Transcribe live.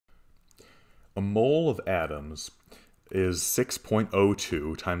A mole of atoms is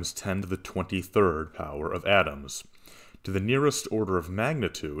 6.02 times 10 to the 23rd power of atoms. To the nearest order of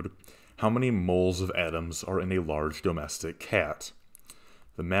magnitude, how many moles of atoms are in a large domestic cat?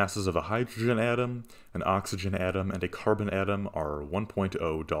 The masses of a hydrogen atom, an oxygen atom, and a carbon atom are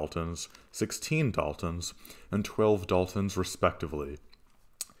 1.0 daltons, 16 daltons, and 12 daltons respectively.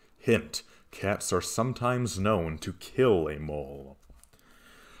 Hint: cats are sometimes known to kill a mole.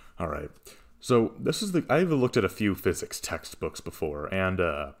 Alright, so I've looked at a few physics textbooks before, and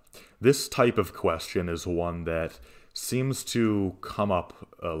this type of question is one that seems to come up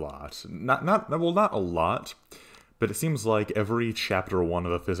a lot. Not a lot, but it seems like every chapter 1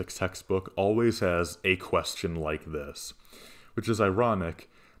 of a physics textbook always has a question like this, which is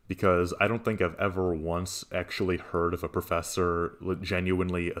ironic because I don't think I've ever once actually heard of a professor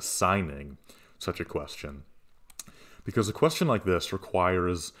genuinely assigning such a question. Because a question like this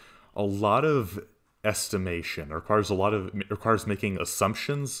requires a lot of estimation, requires making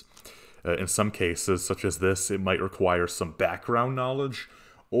assumptions. In some cases, such as this, it might require some background knowledge,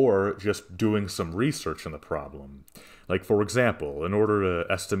 or just doing some research on the problem. Like, for example, in order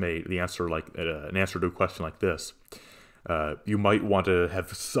to estimate the answer, an answer to a question like this, you might want to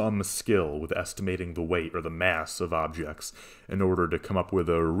have some skill with estimating the weight or the mass of objects in order to come up with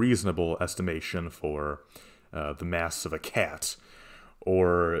a reasonable estimation for the mass of a cat.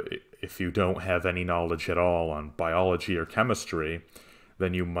 Or if you don't have any knowledge at all on biology or chemistry,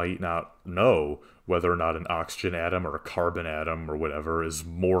 then you might not know whether or not an oxygen atom or a carbon atom or whatever is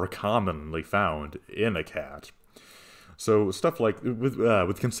more commonly found in a cat. So stuff like,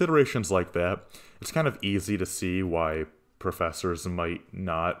 with considerations like that, it's kind of easy to see why professors might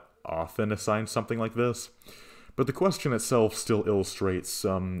not often assign something like this. But the question itself still illustrates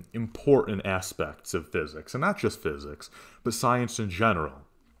some important aspects of physics, and not just physics, but science in general.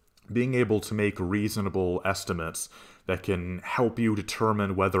 Being able to make reasonable estimates that can help you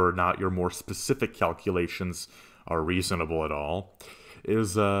determine whether or not your more specific calculations are reasonable at all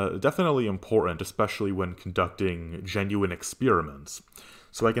is definitely important, especially when conducting genuine experiments.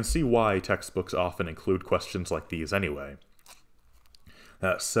 So I can see why textbooks often include questions like these anyway.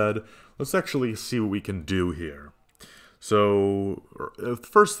 That said, let's actually see what we can do here. So, the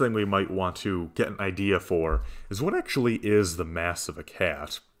first thing we might want to get an idea for is what actually is the mass of a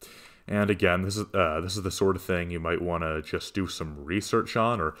cat. And again, this is the sort of thing you might want to just do some research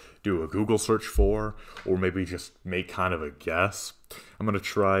on, or do a Google search for, or maybe just make kind of a guess. I'm going to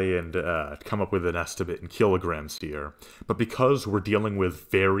try and come up with an estimate in kilograms here. But because we're dealing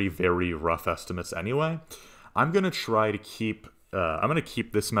with very, very rough estimates anyway, I'm going to try to keep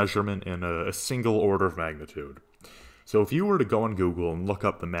this measurement in a single order of magnitude. So if you were to go on Google and look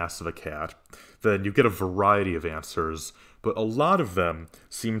up the mass of a cat, then you get a variety of answers, but a lot of them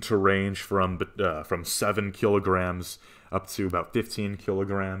seem to range from 7 kilograms up to about 15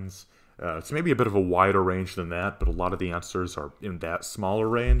 kilograms. It's maybe a bit of a wider range than that, but a lot of the answers are in that smaller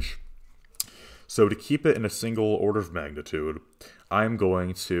range. So to keep it in a single order of magnitude, I'm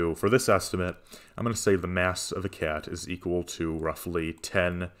going to, for this estimate, I'm going to say the mass of a cat is equal to roughly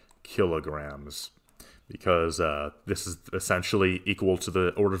 10 kilograms. Because this is essentially equal to the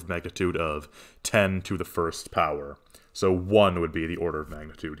order of magnitude of 10 to the first power. So 1 would be the order of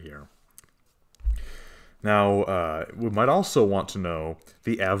magnitude here. Now, we might also want to know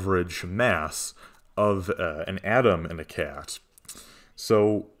the average mass of an atom in a cat.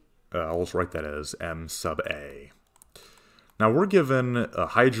 So I'll just write that as M sub A. Now, we're given a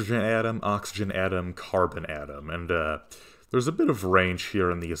hydrogen atom, oxygen atom, carbon atom, and there's a bit of range here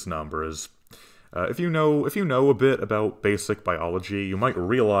in these numbers. If you know a bit about basic biology, you might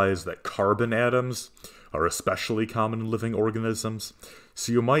realize that carbon atoms are especially common in living organisms,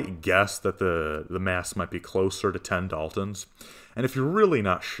 so you might guess that the mass might be closer to 10 daltons. And if you're really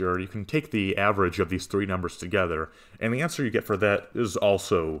not sure, you can take the average of these three numbers together, and the answer you get for that is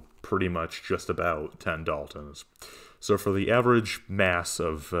also pretty much just about 10 daltons. So for the average mass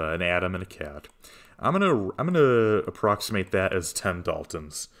of an atom in a cat, I'm gonna approximate that as 10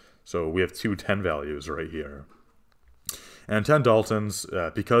 daltons. So we have two 10 values right here. And 10 daltons,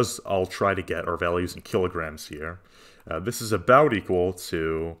 because I'll try to get our values in kilograms here, this is about equal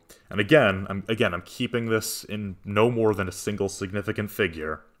to, and again, I'm keeping this in no more than a single significant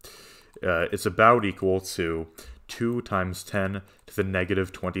figure. It's about equal to 2 times 10 to the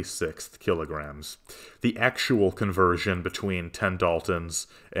negative 26th kilograms. The actual conversion between 10 daltons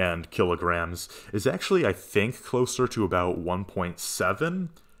and kilograms is actually, I think, closer to about 1.7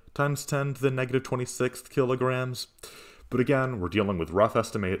 times 10 to the negative 26th kilograms. But again, we're dealing with rough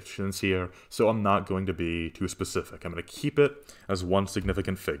estimations here, so I'm not going to be too specific. I'm going to keep it as one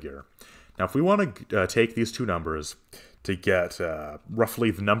significant figure. Now, if we want to take these two numbers to get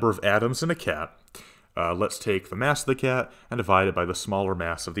roughly the number of atoms in a cat, let's take the mass of the cat and divide it by the smaller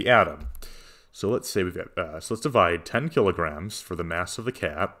mass of the atom. So let's say we've got, so let's divide 10 kilograms for the mass of the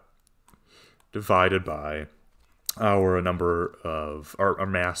cat divided by our number of, our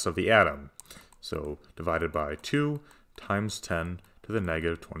mass of the atom. So divided by 2 times 10 to the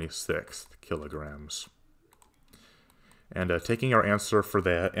negative 26th kilograms. And taking our answer for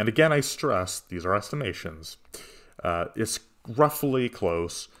that, and again I stress, these are estimations, it's roughly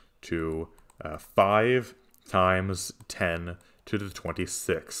close to 5 times 10 to the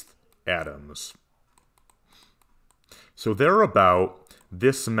 26th atoms. So there are about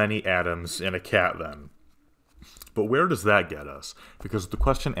this many atoms in a cat then. But where does that get us? Because the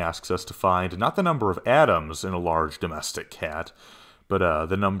question asks us to find not the number of atoms in a large domestic cat, but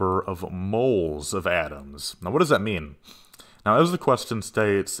the number of moles of atoms. Now what does that mean? Now as the question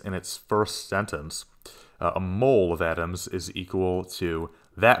states in its first sentence, a mole of atoms is equal to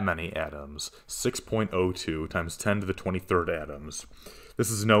that many atoms, 6.02 times 10 to the 23rd atoms. This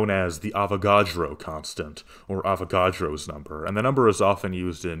is known as the Avogadro constant, or Avogadro's number, and the number is often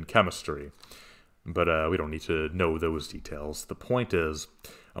used in chemistry. But we don't need to know those details. The point is,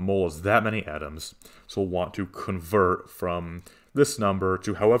 a mole is that many atoms, so we'll want to convert from this number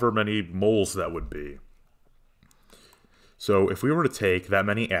to however many moles that would be. So if we were to take that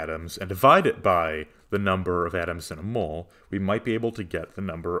many atoms and divide it by the number of atoms in a mole, we might be able to get the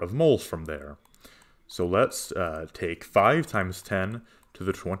number of moles from there. So let's take 5 times 10 to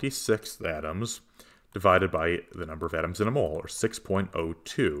the 26th atoms divided by the number of atoms in a mole, or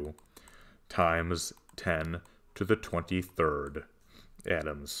 6.02 times 10 to the 23rd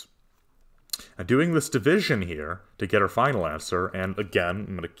atoms. Now doing this division here to get our final answer, and again,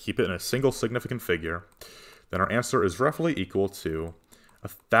 I'm going to keep it in a single significant figure, then our answer is roughly equal to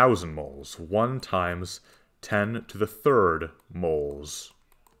 1,000 moles, 1 times 10 to the 3rd moles.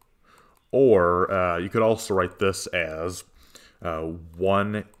 Or you could also write this as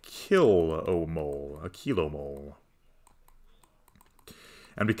 1 kilomole, a kilomole.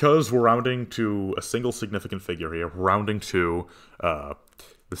 And because we're rounding to a single significant figure here, we're rounding to the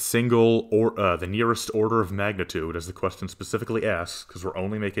nearest order of magnitude, as the question specifically asks, because we're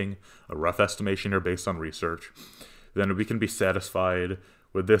only making a rough estimation here based on research, then we can be satisfied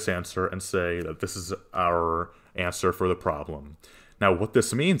with this answer and say that this is our answer for the problem. Now, what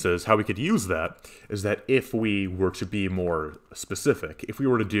this means is, how we could use that, is that if we were to be more specific, if we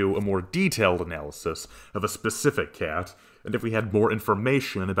were to do a more detailed analysis of a specific cat, and if we had more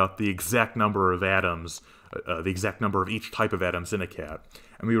information about the exact number of atoms, the exact number of each type of atoms in a cat,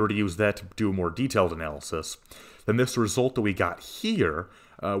 and we were to use that to do a more detailed analysis, then this result that we got here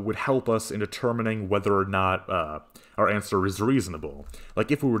would help us in determining whether or not our answer is reasonable.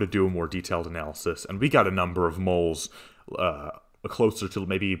 Like if we were to do a more detailed analysis, and we got a number of moles closer to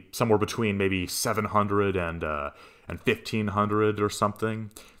maybe somewhere between maybe 700 and 1,500 or something,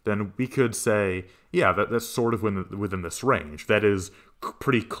 then we could say, yeah, that's sort of within this range. That is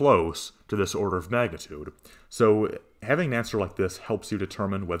pretty close to this order of magnitude. So having an answer like this helps you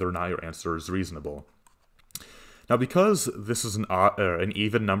determine whether or not your answer is reasonable. Now, because this is an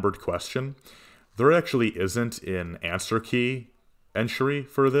even-numbered question, there actually isn't an answer key entry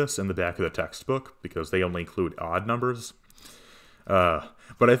for this in the back of the textbook, because they only include odd numbers.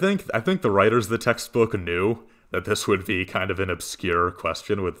 But I think the writers of the textbook knew that this would be kind of an obscure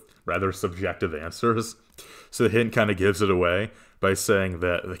question with rather subjective answers. So the hint kind of gives it away by saying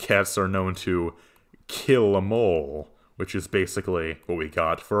that the cats are known to kill a mole, which is basically what we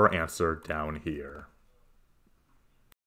got for our answer down here.